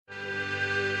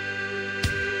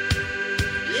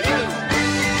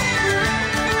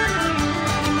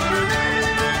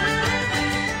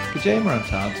Jay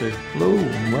Marantatu. Hello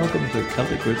and welcome to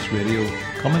Celtic Roots Radio,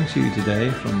 coming to you today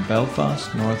from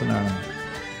Belfast, Northern Ireland.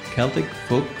 Celtic,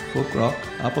 folk, folk rock,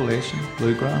 Appalachian,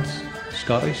 bluegrass,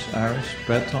 Scottish, Irish,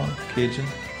 Breton, Cajun.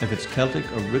 If it's Celtic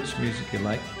or roots music you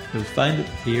like, you'll find it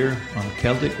here on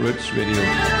Celtic Roots Radio.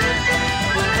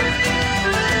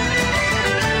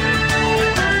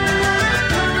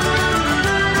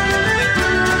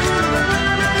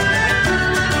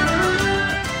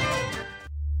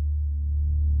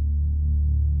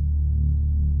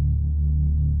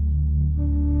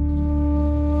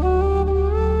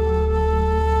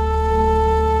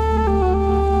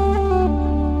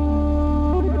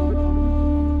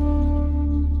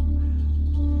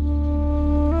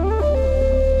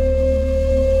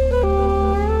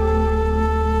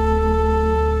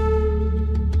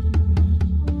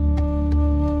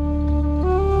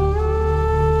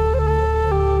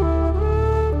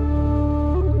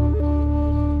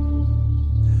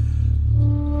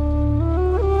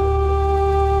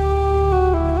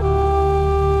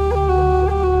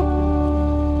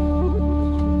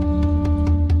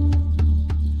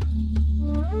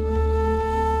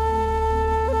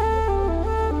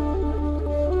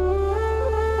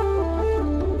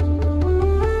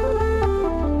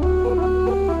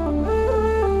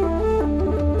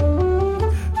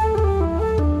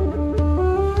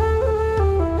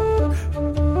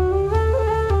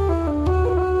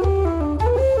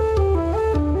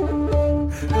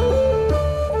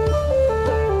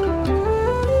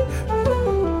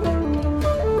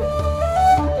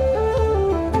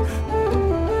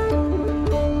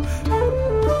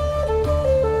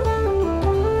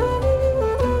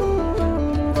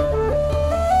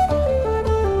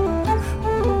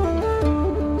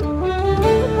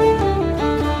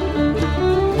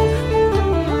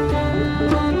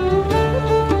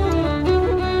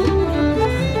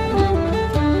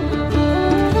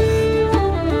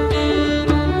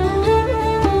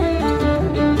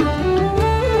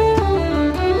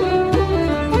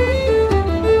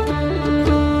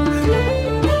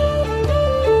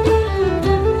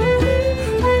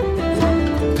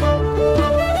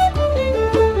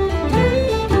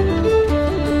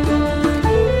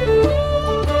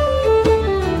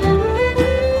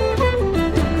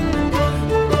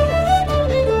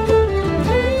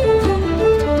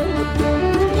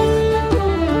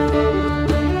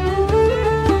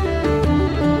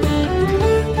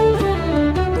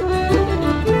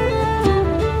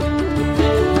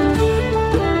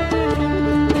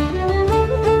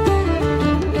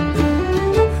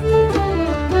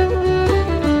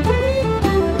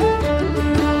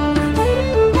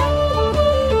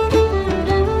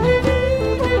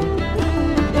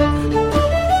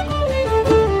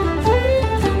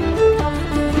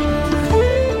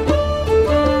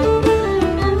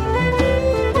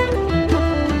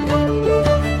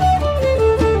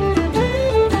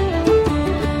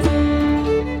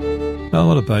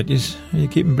 What about yous? Are you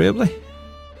keeping bravely?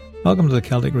 Welcome to the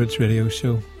Celtic Roots Radio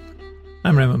Show.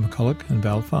 I'm Raymond McCulloch in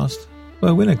Belfast.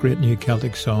 Well, we have great new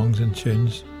Celtic songs and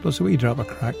tunes, plus a wee drop of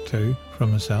crack too,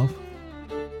 from myself.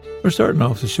 We're starting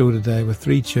off the show today with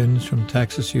 3 tunes from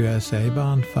Texas USA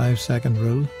band 5 Second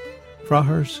Rule,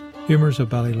 Frothers, Humours of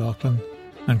Ballyloughlin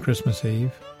and Christmas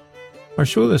Eve. Our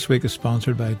show this week is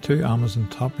sponsored by 2 Amazon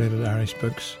top-rated Irish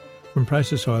books from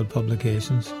Precious Oil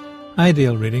Publications,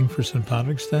 ideal reading for St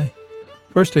Patrick's Day.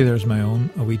 Firstly, there's my own,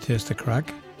 A Wee Taste of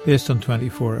Crack, based on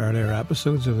 24 earlier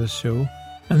episodes of this show.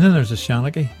 And then there's a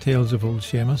Shanachie, Tales of Old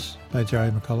Seamus, by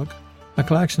Jerry McCulloch, a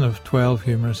collection of 12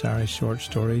 humorous Irish short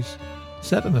stories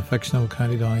set in the fictional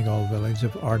County Donegal village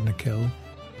of Ardnakill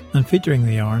and featuring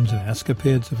the yarns and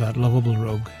escapades of that lovable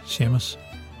rogue, Seamus.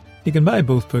 You can buy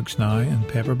both books now in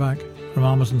paperback from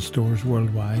Amazon stores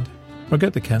worldwide, or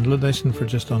get the Kindle edition for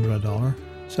just under $1,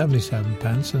 77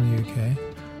 pence in the UK.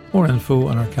 More info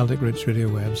on our Celtic Roots Radio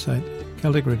website,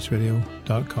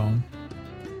 celticrootsradio.com.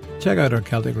 Check out our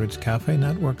Celtic Roots Cafe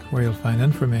network, where you'll find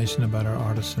information about our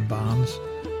artists and bands,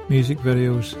 music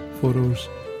videos, photos,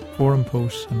 forum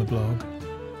posts and the blog.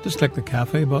 Just click the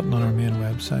cafe button on our main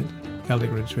website,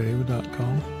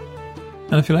 celticrootsradio.com.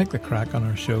 And if you like the crack on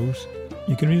our shows,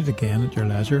 you can read it again at your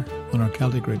leisure on our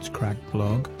Celtic Roots Crack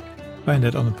blog. Find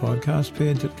it on the podcast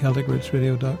page at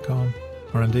celticrootsradio.com,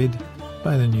 or indeed,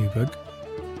 buy the new book.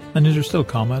 And as you're still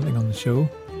commenting on the show,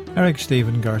 Eric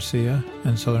Stephen Garcia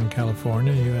in Southern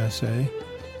California, USA,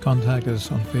 contacted us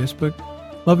on Facebook.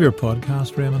 Love your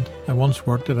podcast, Raymond. I once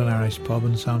worked at an Irish pub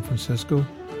in San Francisco,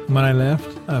 and when I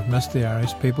left, I've missed the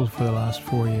Irish people for the last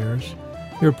 4 years.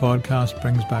 Your podcast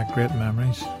brings back great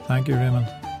memories. Thank you, Raymond.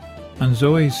 And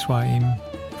Zoe Swaim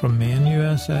from Maine,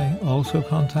 USA, also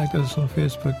contacted us on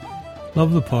Facebook.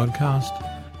 Love the podcast.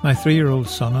 My 3-year-old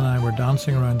son and I were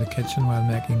dancing around the kitchen while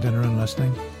making dinner and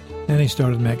listening. Then he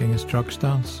started making his trucks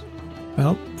dance.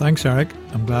 Well, thanks Eric,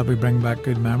 I'm glad we bring back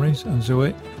good memories, and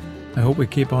Zoe, I hope we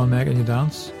keep on making you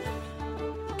dance.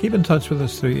 Keep in touch with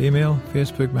us through email,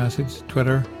 Facebook message,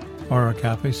 Twitter or our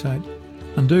cafe site,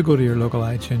 and do go to your local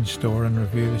iTunes store and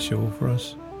review the show for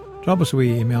us. Drop us a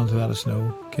wee email to let us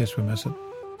know in case we miss it.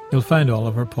 You'll find all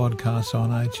of our podcasts on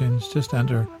iTunes. Just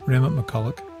enter Raymond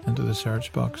McCulloch into the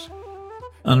search box.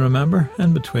 And remember,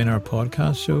 in between our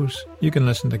podcast shows, you can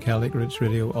listen to Celtic Roots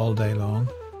Radio all day long,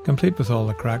 complete with all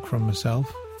the crack from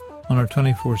myself, on our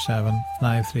 24/7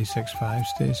 Live 365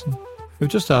 station. We've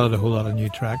just added a whole lot of new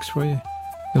tracks for you.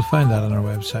 You'll find that on our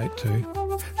website too.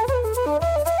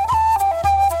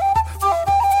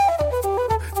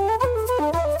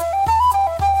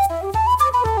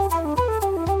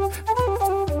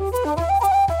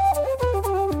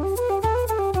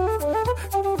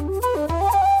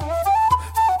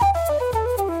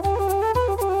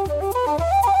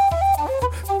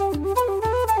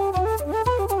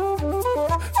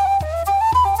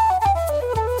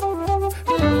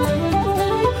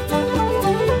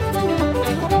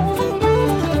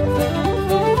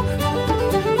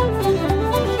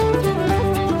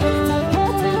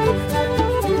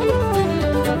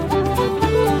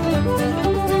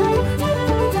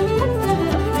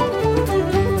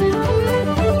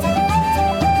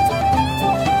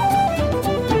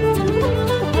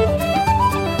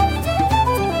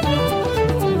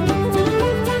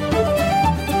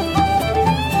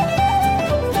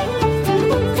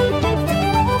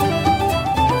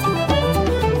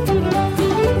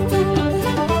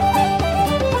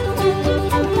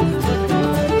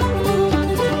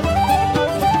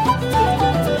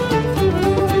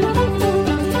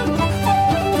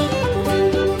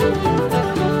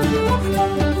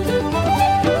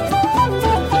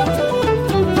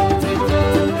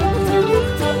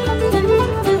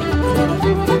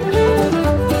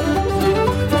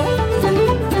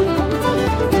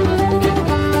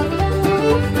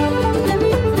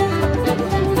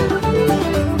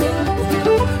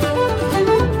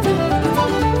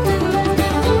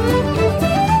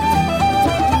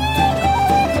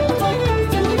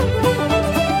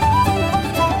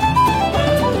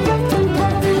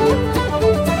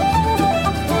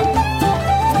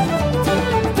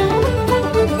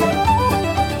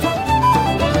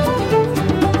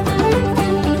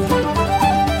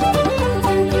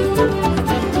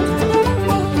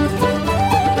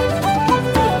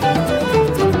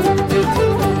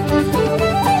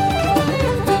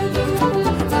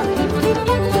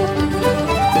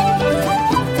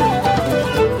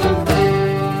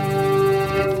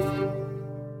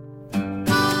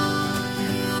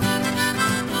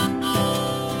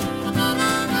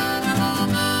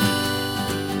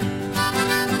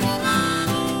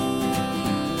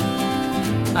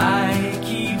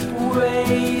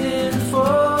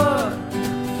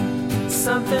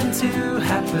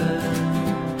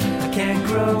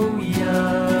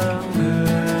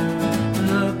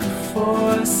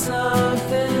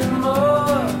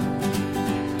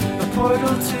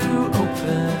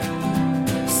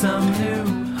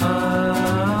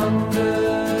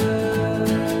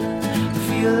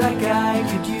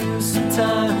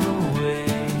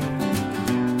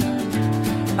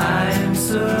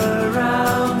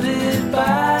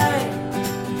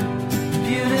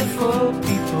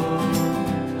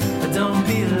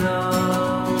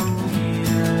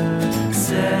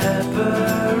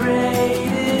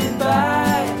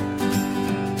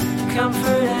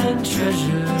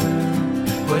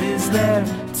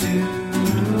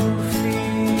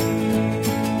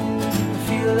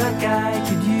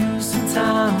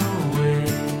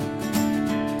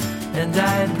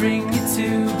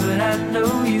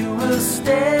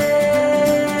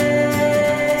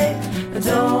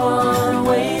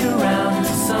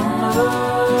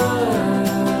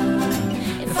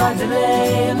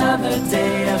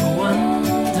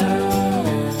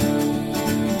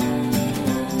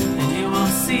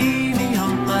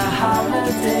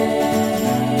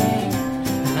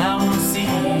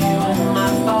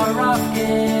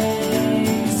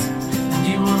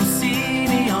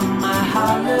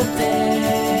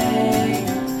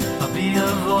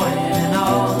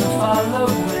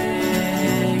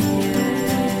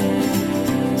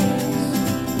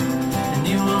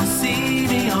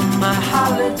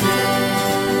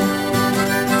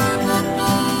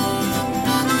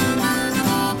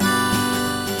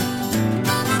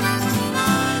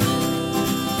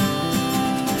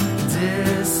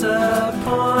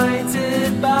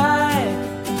 Disappointed by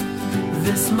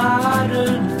this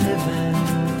modern living,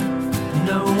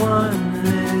 no one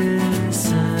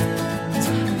listens.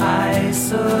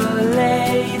 isolated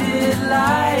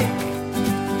like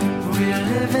we're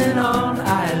living on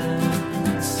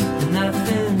islands and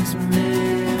nothing's missing.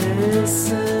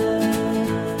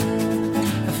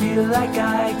 I feel like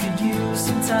I could use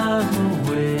some time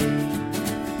away,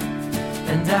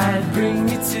 and I'd bring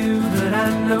you too, but I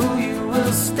know you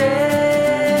will stay.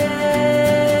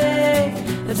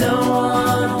 I don't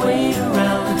want to wait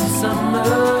around until summer.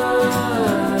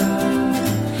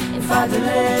 If I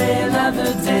delay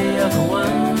another day of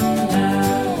wonder,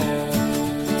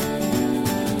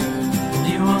 and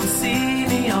you won't see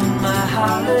me on my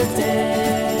holiday,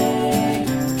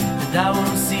 and I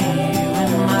won't see you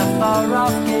in my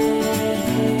far-off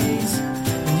gaze,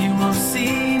 and you won't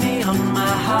see me on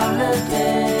my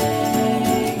holiday.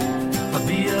 I'll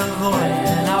be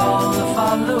avoiding all the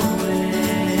followaways,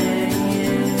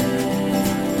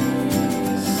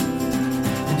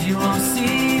 and you won't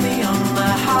see me on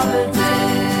my holiday.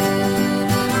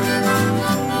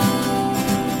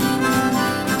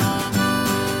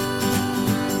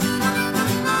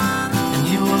 And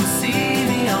you won't see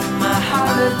me on my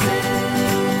holiday.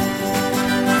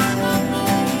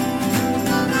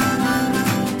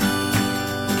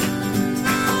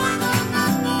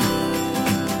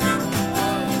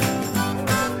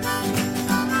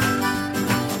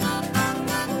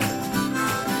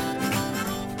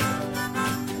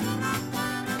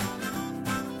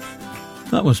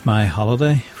 That was My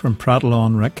Holiday from Prattle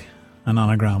on Rick, an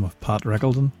anagram of Pat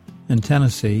Rickleton, in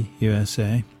Tennessee,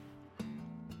 USA.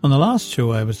 On the last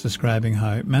show I was describing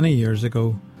how, many years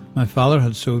ago, my father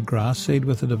had sowed grass seed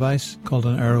with a device called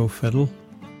an aero fiddle.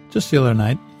 Just the other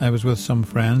night, I was with some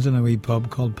friends in a wee pub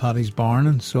called Paddy's Barn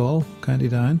in Sewell, County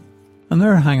Down, and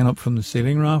there, hanging up from the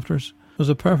ceiling rafters, was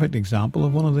a perfect example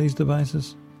of one of these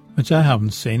devices, which I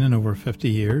haven't seen in over 50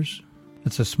 years.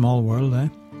 It's a small world, eh?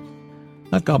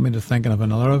 That got me to thinking of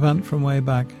another event from way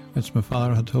back, which my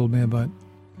father had told me about.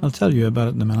 I'll tell you about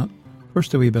it in a minute.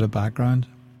 First, a wee bit of background.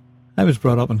 I was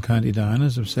brought up in County Down,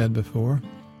 as I've said before,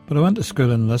 but I went to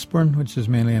school in Lisburn, which is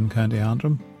mainly in County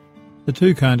Antrim. The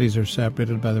two counties are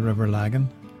separated by the River Lagan,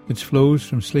 which flows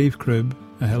from Slieve Croob,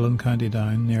 a hill in County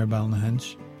Down near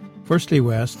Ballynahinch, firstly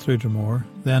west through Dromore,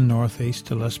 then north east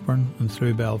to Lisburn and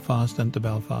through Belfast into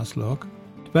Belfast Lough,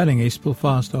 dividing East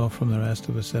Belfast off from the rest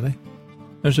of the city.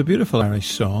 There's a beautiful Irish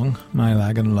song, My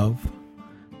Lagan Love,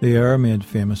 the air made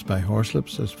famous by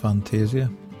Horslips as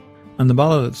Fantasia, and the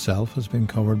ballad itself has been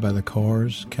covered by the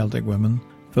Corrs, Celtic Women,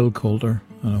 Phil Coulter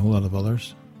and a whole lot of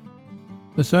others.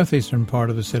 The southeastern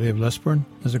part of the city of Lisburn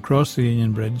is across the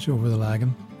Union Bridge over the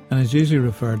Lagan and is usually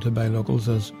referred to by locals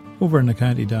as over in the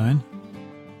County Down.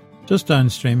 Just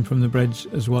downstream from the bridge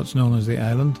is what's known as the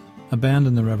Island, a bend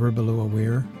in the river below a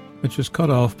weir, which was cut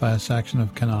off by a section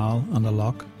of canal and a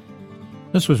lock.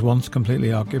 This was once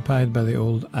completely occupied by the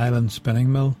old Island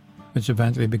Spinning Mill, which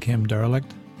eventually became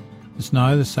derelict. It's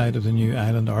now the site of the new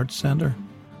Island Arts Centre,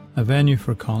 a venue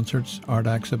for concerts, art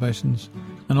exhibitions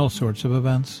and all sorts of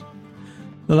events.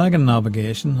 The Lagan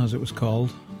Navigation, as it was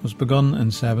called, was begun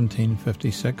in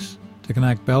 1756 to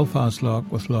connect Belfast Lough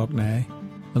with Lough Neagh,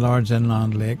 the large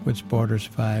inland lake which borders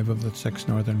 5 of the 6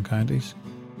 northern counties.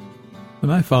 When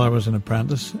my father was an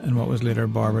apprentice in what was later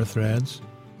Barber Threads,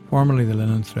 formerly the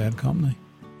Linen Thread Company,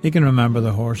 he can remember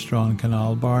the horse-drawn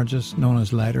canal barges known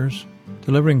as lighters,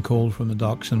 delivering coal from the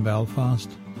docks in Belfast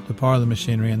to power the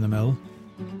machinery in the mill.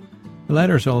 The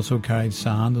lighters also carried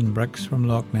sand and bricks from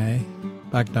Lough Neagh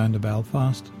back down to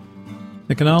Belfast.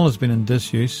 The canal has been in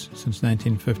disuse since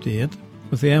 1958,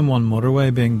 with the M1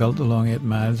 motorway being built along 8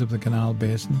 miles of the canal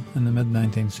basin in the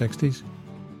mid-1960s.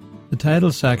 The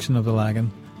tidal section of the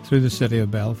Lagan through the city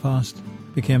of Belfast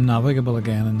became navigable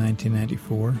again in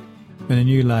 1994 when a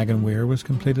new Lagan Weir was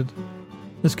completed.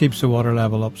 This keeps the water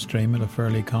level upstream at a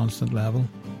fairly constant level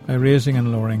by raising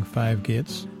and lowering 5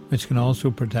 gates, which can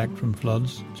also protect from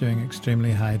floods during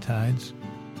extremely high tides.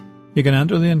 You can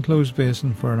enter the enclosed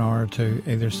basin for an hour or two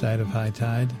either side of high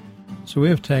tide, so we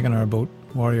have taken our boat,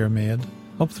 Warrior Maid,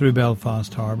 up through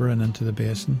Belfast Harbour and into the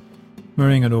basin,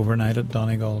 mooring it overnight at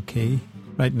Donegal Quay,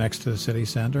 right next to the city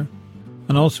centre,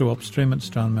 and also upstream at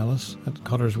Stranmillis at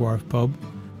Cutter's Wharf Pub,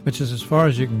 which is as far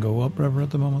as you can go upriver at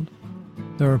the moment.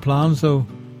 There are plans, though,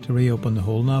 to reopen the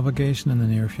whole navigation in the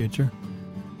near future.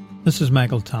 This is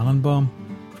Michael Tannenbaum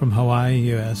from Hawaii,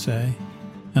 USA,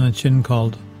 and a tune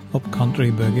called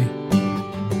Upcountry Boogie.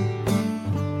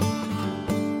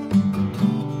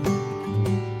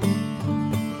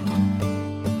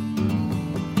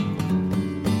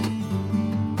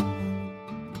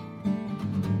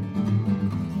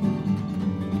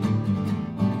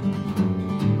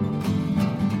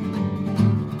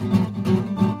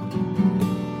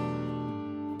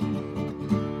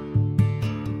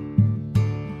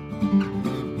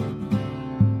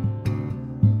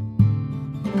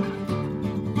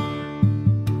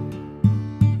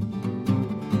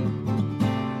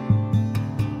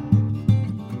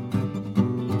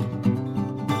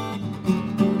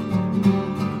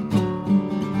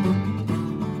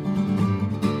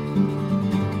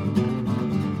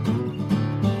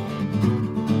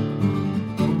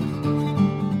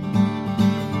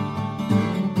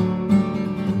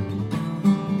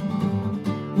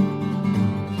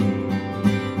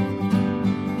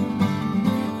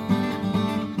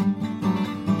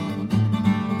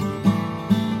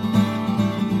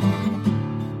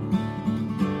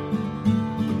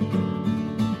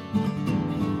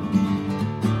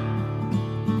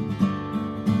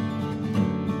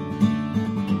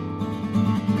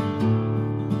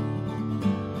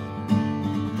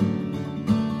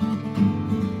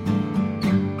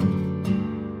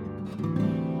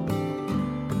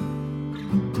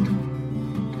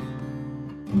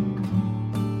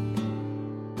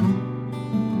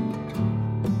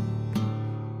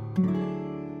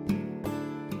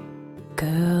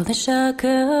 Girlisha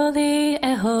girly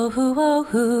eho hu o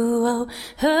hu o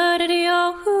hurdy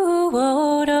o hu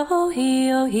o do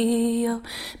hi o hi o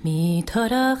mi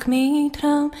torach mi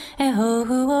tram eho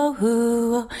hu o hu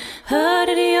o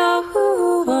hurdy o hu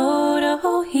o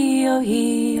do hi o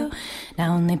hi o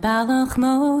now only balach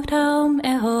mo tram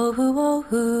eho hu o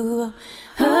hu o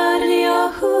hurdy o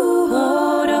hu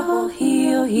o do hi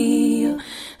o hi o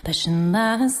Passion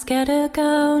last get a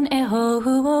gown eho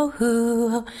hu o hu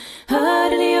o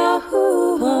hurdy o hu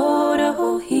o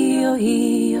do hi o hi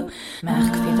o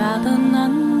Merk vi vaden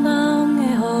an lang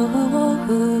eho hu o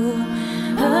hu o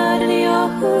hurdy o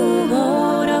hu o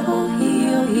do hi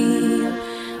o hi o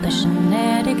Passion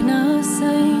edig no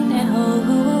sein eho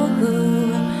hu o hu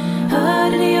o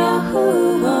hurdy o hu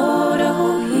o do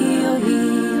hi o hi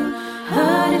o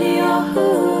hurdy o hu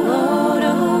o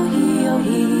do hi o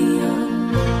hi o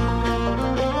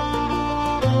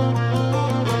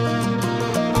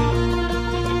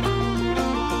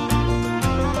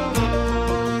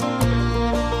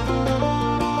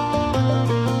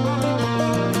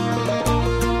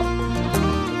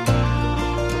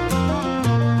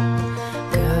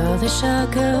Girlisha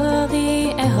girly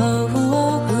eho hu o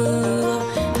hu o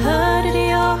hurdy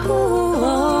o hu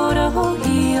o do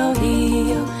hi o hi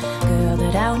o Girl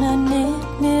it down a nit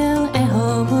nil eho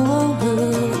hu o hu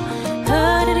o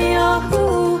hurdy o hu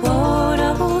o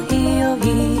do hi o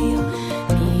hi o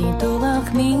Mi dulach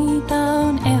mi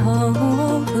down eho hu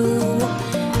o hu o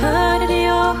hurdy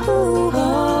o hu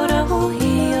o do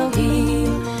hi o hi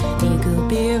o Mi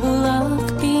gubir lach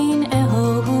bin eho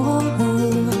hu o hu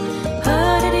o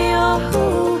hurdy o hu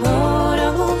o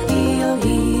do hi o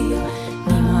hi o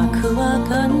Mi makua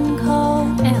gun call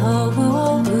eho hu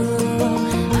o hu o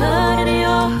hurdy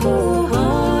o hu o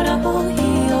do hi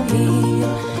o hi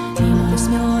o Mi mas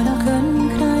miona kun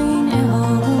krain eho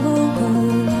hu o hu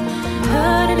o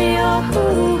hurdy o hu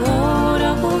o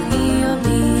do hi o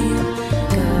hi o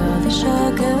Girlisha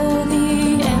girly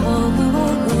eho hu o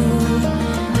hu o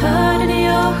hurdy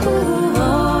o hu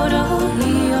o do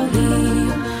hi o hi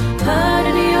o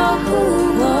hurdy o hu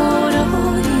o do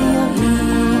hi o hi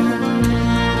o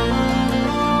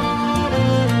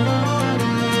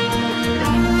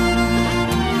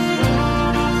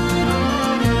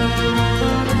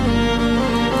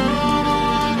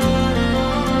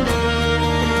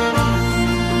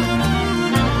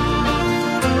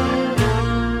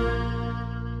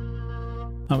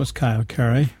That was Kyle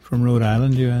Curry from Rhode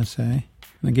Island, USA,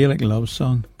 and a Gaelic love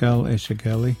song, Gul Isha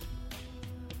Gully.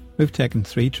 We've taken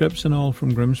 3 trips in all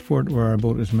from Grimsport, where our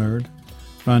boat is moored,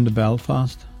 round to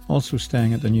Belfast, also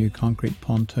staying at the new concrete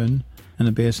pontoon in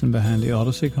a basin behind the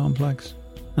Odyssey complex,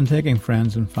 and taking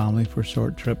friends and family for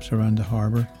short trips around the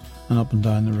harbour and up and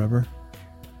down the river.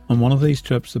 On one of these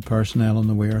trips, the personnel on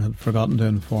the weir had forgotten to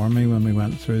inform me when we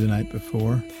went through the night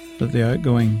before that the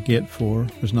outgoing Gate 4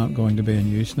 was not going to be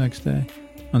in use next day,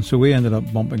 and so we ended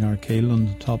up bumping our keel on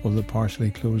the top of the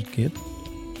partially closed gate.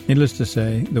 Needless to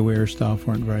say, the weir staff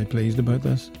weren't very pleased about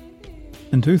this.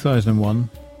 In 2001,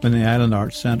 when the Island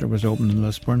Arts Centre was opened in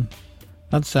Lisburn,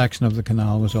 that section of the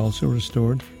canal was also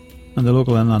restored, and the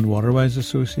local Inland Waterways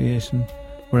Association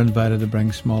were invited to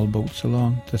bring small boats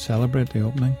along to celebrate the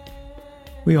opening.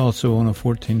 We also own a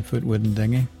 14-foot wooden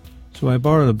dinghy, so I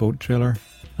borrowed a boat trailer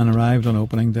and arrived on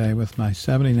opening day with my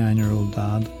 79-year-old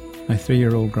dad, my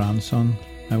 3-year-old grandson,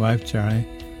 my wife Jerry,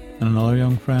 and another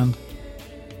young friend.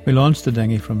 We launched the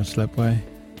dinghy from a slipway,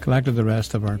 collected the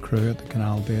rest of our crew at the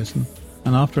canal basin,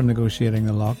 and after negotiating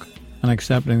the lock and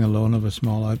accepting the loan of a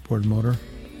small outboard motor,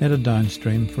 headed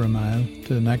downstream for a mile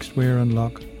to the next weir and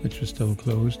lock, which was still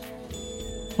closed.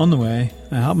 On the way,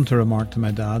 I happened to remark to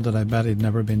my dad that I bet he'd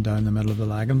never been down the middle of the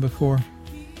Lagan before.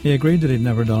 He agreed that he'd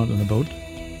never done it in a boat.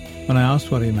 When I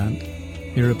asked what he meant,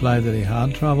 he replied that he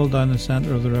had travelled down the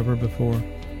centre of the river before,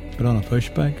 but on a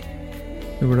pushbike.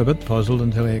 We were a bit puzzled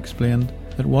until he explained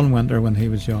that one winter when he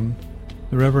was young,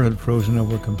 the river had frozen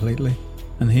over completely,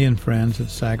 and he and friends had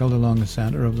cycled along the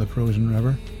centre of the frozen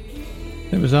river.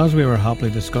 It was as we were happily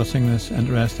discussing this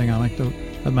interesting anecdote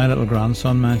that my little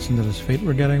grandson mentioned that his feet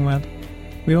were getting wet.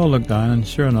 We all looked down, and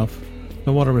sure enough,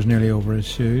 the water was nearly over his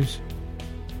shoes.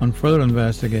 On further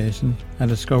investigation, I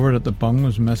discovered that the bung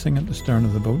was missing at the stern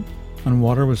of the boat, and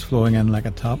water was flowing in like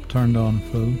a tap turned on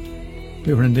full.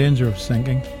 We were in danger of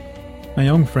sinking. My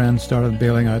young friend started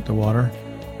bailing out the water,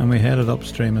 and we headed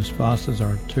upstream as fast as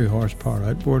our 2-horsepower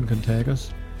outboard could take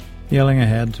us, yelling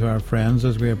ahead to our friends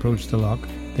as we approached the lock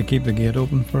to keep the gate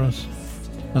open for us.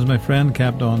 As my friend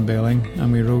kept on bailing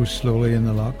and we rose slowly in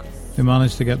the lock, we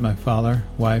managed to get my father,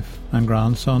 wife and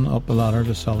grandson up the ladder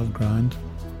to solid ground.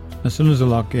 As soon as the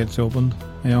lock gates opened,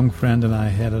 my young friend and I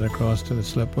headed across to the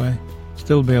slipway,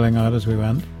 still bailing out as we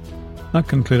went. That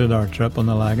concluded our trip on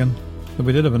the Lagan, but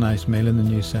we did have a nice meal in the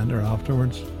new centre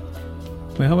afterwards.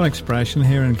 We have an expression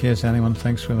here in case anyone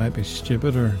thinks we might be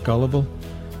stupid or gullible.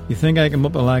 You think I came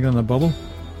up the Lagan in a bubble?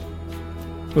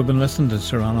 We've been listening to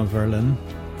Serrano Verlin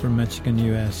from Michigan,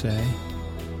 USA,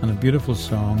 and a beautiful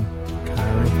song,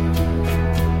 Kyrie.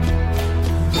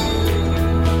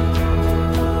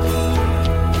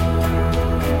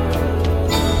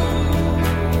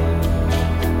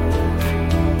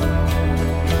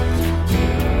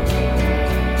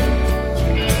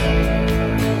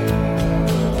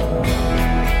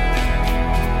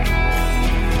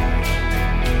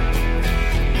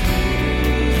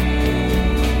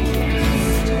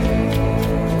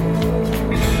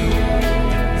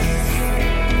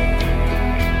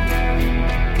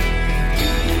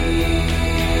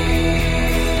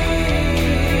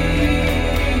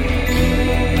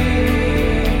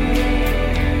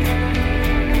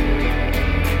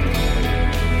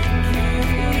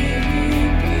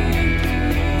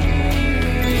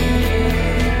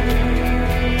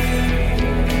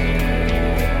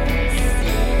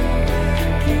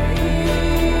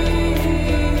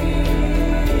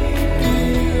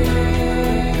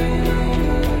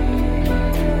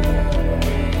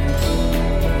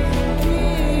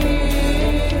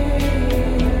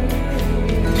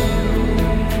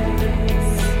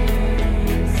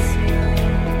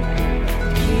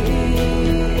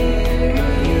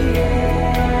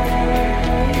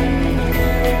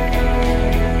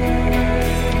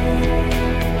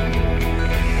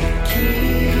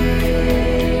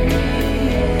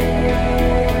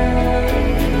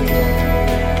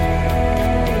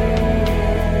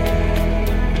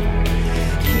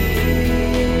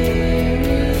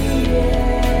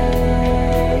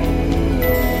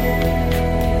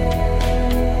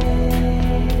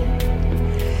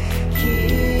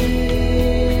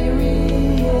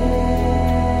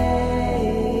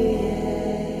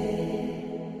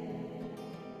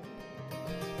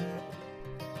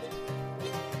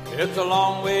 It's a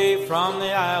long way from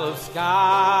the Isle of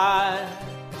Skye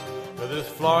to this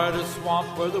Florida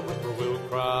swamp where the whippoorwill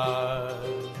cries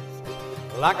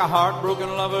like a heartbroken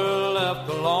lover left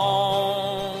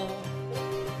alone.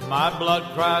 My blood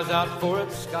cries out for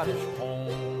its Scottish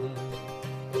home,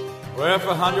 where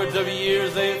for hundreds of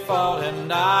years they fought and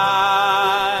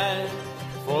died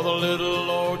for the little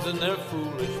lords and their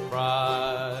foolish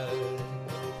pride.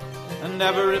 And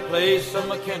every place a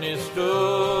McKinney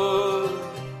stood,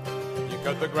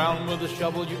 cut the ground with a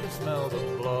shovel, you can smell the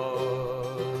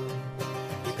blood.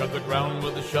 You cut the ground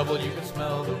with a shovel, you can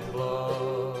smell the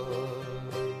blood.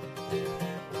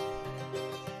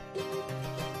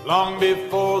 Long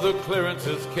before the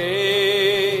clearances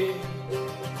came,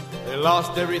 they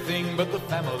lost everything but the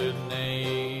family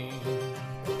name.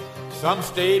 Some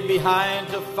stayed behind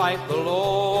to fight the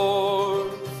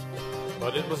lords,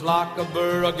 but it was like a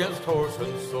burr against horse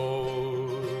and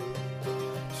sword.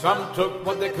 Some took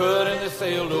what they could and they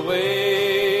sailed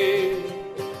away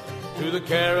to the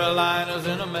Carolinas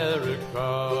in America.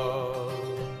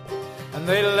 And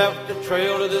they left a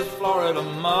trail to this Florida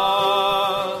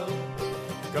mud.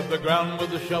 Cut the ground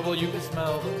with a shovel, you can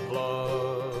smell the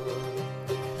blood.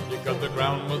 You cut the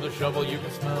ground with a shovel, you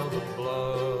can smell the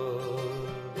blood.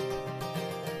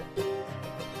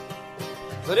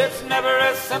 But it's never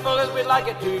as simple as we'd like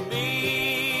it to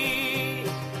be.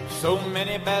 So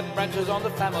many bad branches on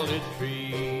the family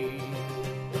tree,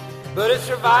 but it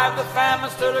survived the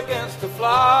famine, stood against the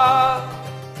flood.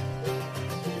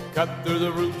 You cut through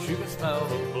the roots, you can smell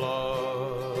the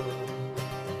blood.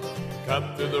 You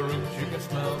cut through the roots, you can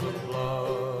smell the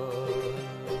blood.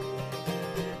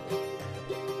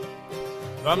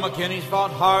 The McKinneys fought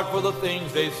hard for the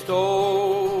things they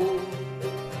stole.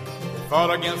 They fought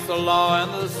against the law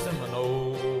and the Seminoles.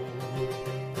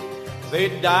 They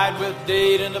died with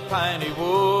Dade in the piney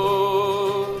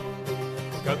wood.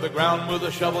 Cut the ground with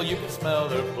a shovel, you can smell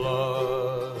their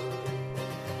blood.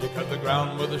 You cut the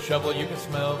ground with a shovel, you can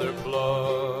smell their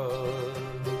blood.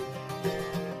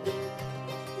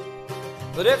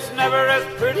 But it's never as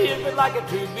pretty as we'd like it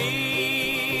to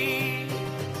be.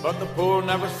 But the poor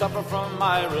never suffer from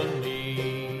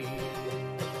irony.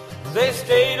 They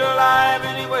stayed alive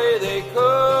any way they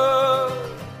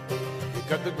could.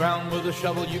 Cut the ground with a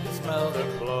shovel, you can smell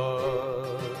their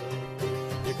blood.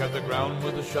 You cut the ground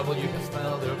with a shovel, you can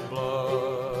smell their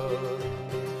blood.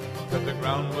 Cut the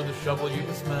ground with a shovel, you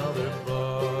can smell their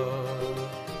blood.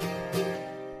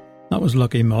 That was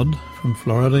Lucky Mud from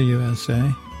Florida,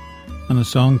 USA, and a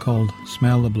song called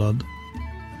Smell the Blood.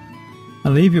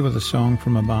 I'll leave you with a song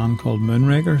from a band called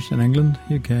Moonrakers in England,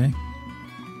 UK.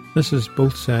 This is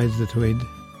Both Sides the Tweed.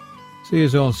 See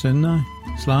you all soon now.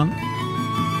 Slán.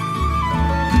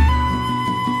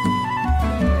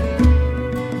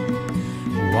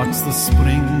 What's the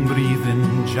spring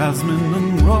breathing jasmine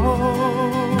and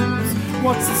rose?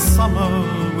 What's the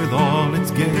summer with all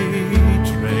its gay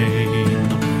train?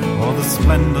 Or the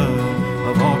splendor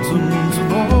of autumn to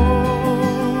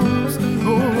those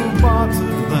who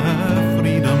bartered their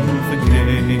freedom for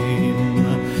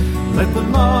gain? Let the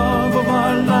love of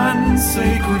our land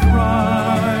sacred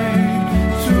ride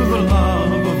to the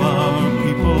love of our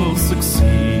people succeed.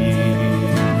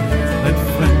 Let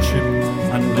friendship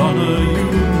and honor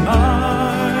unite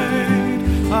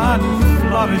and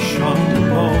flourish on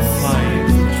both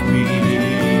sides between.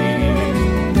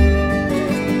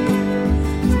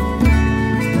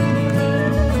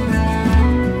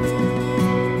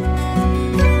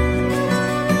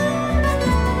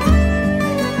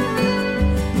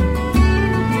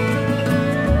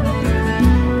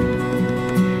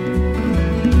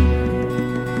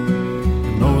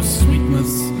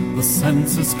 The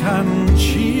senses can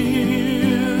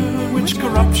cheer, which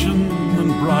corruption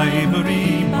and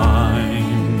bribery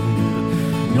bind.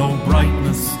 No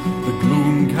brightness the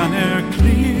gloom can e'er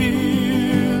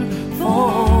clear, for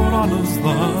honour's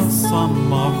the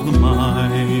sum of the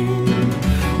mind.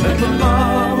 Let the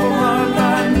love of our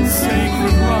land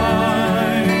sacred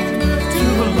ride to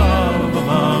the love of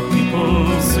our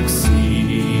people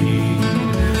succeed.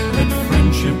 Let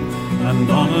friendship and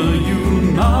honour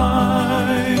unite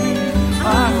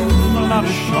and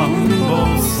flourish on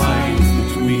both sides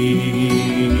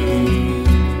between.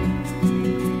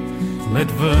 Let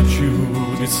virtue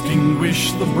distinguish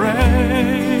the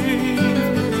brave,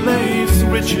 place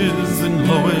riches in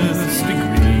lowest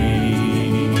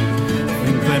degree.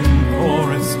 Think them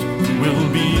poorest will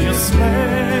be a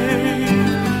slave,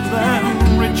 them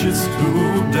richest who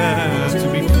dare to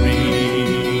be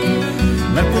free.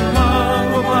 Let the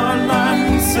love of our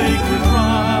land sacred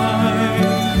ride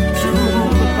to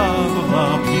the love of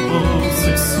our people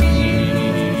succeed.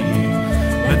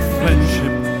 Let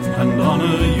friendship and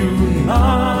honour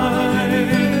unite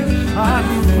and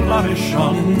flourish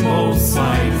on both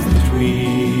sides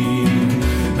between.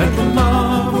 Let the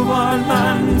love of our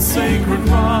land sacred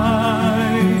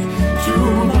ride to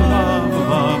the love of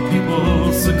our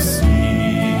people succeed.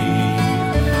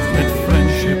 Let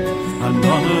friendship and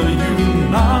honour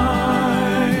unite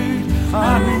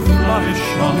and flourish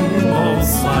on both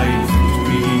sides between.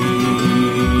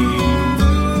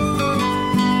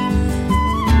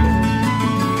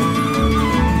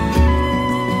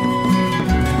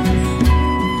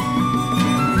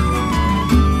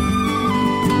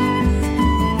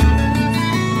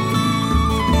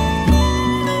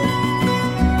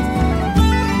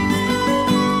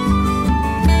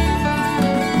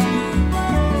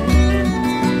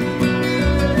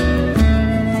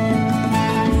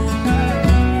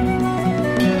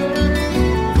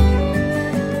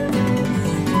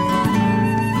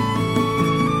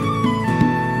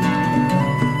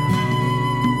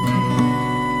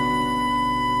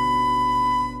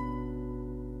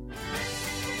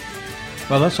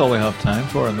 Well, that's all we have time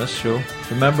for on this show.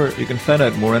 Remember, you can find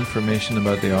out more information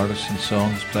about the artists and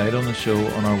songs played on the show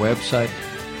on our website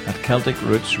at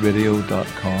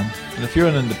CelticRootsRadio.com. And if you're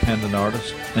an independent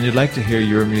artist and you'd like to hear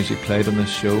your music played on this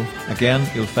show, again,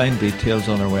 you'll find details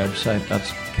on our website.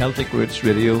 That's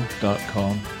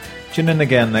CelticRootsRadio.com. Tune in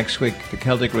again next week to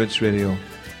Celtic Roots Radio.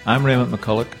 I'm Raymond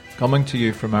McCulloch, coming to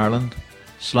you from Ireland.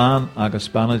 Slán agus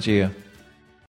Banagia.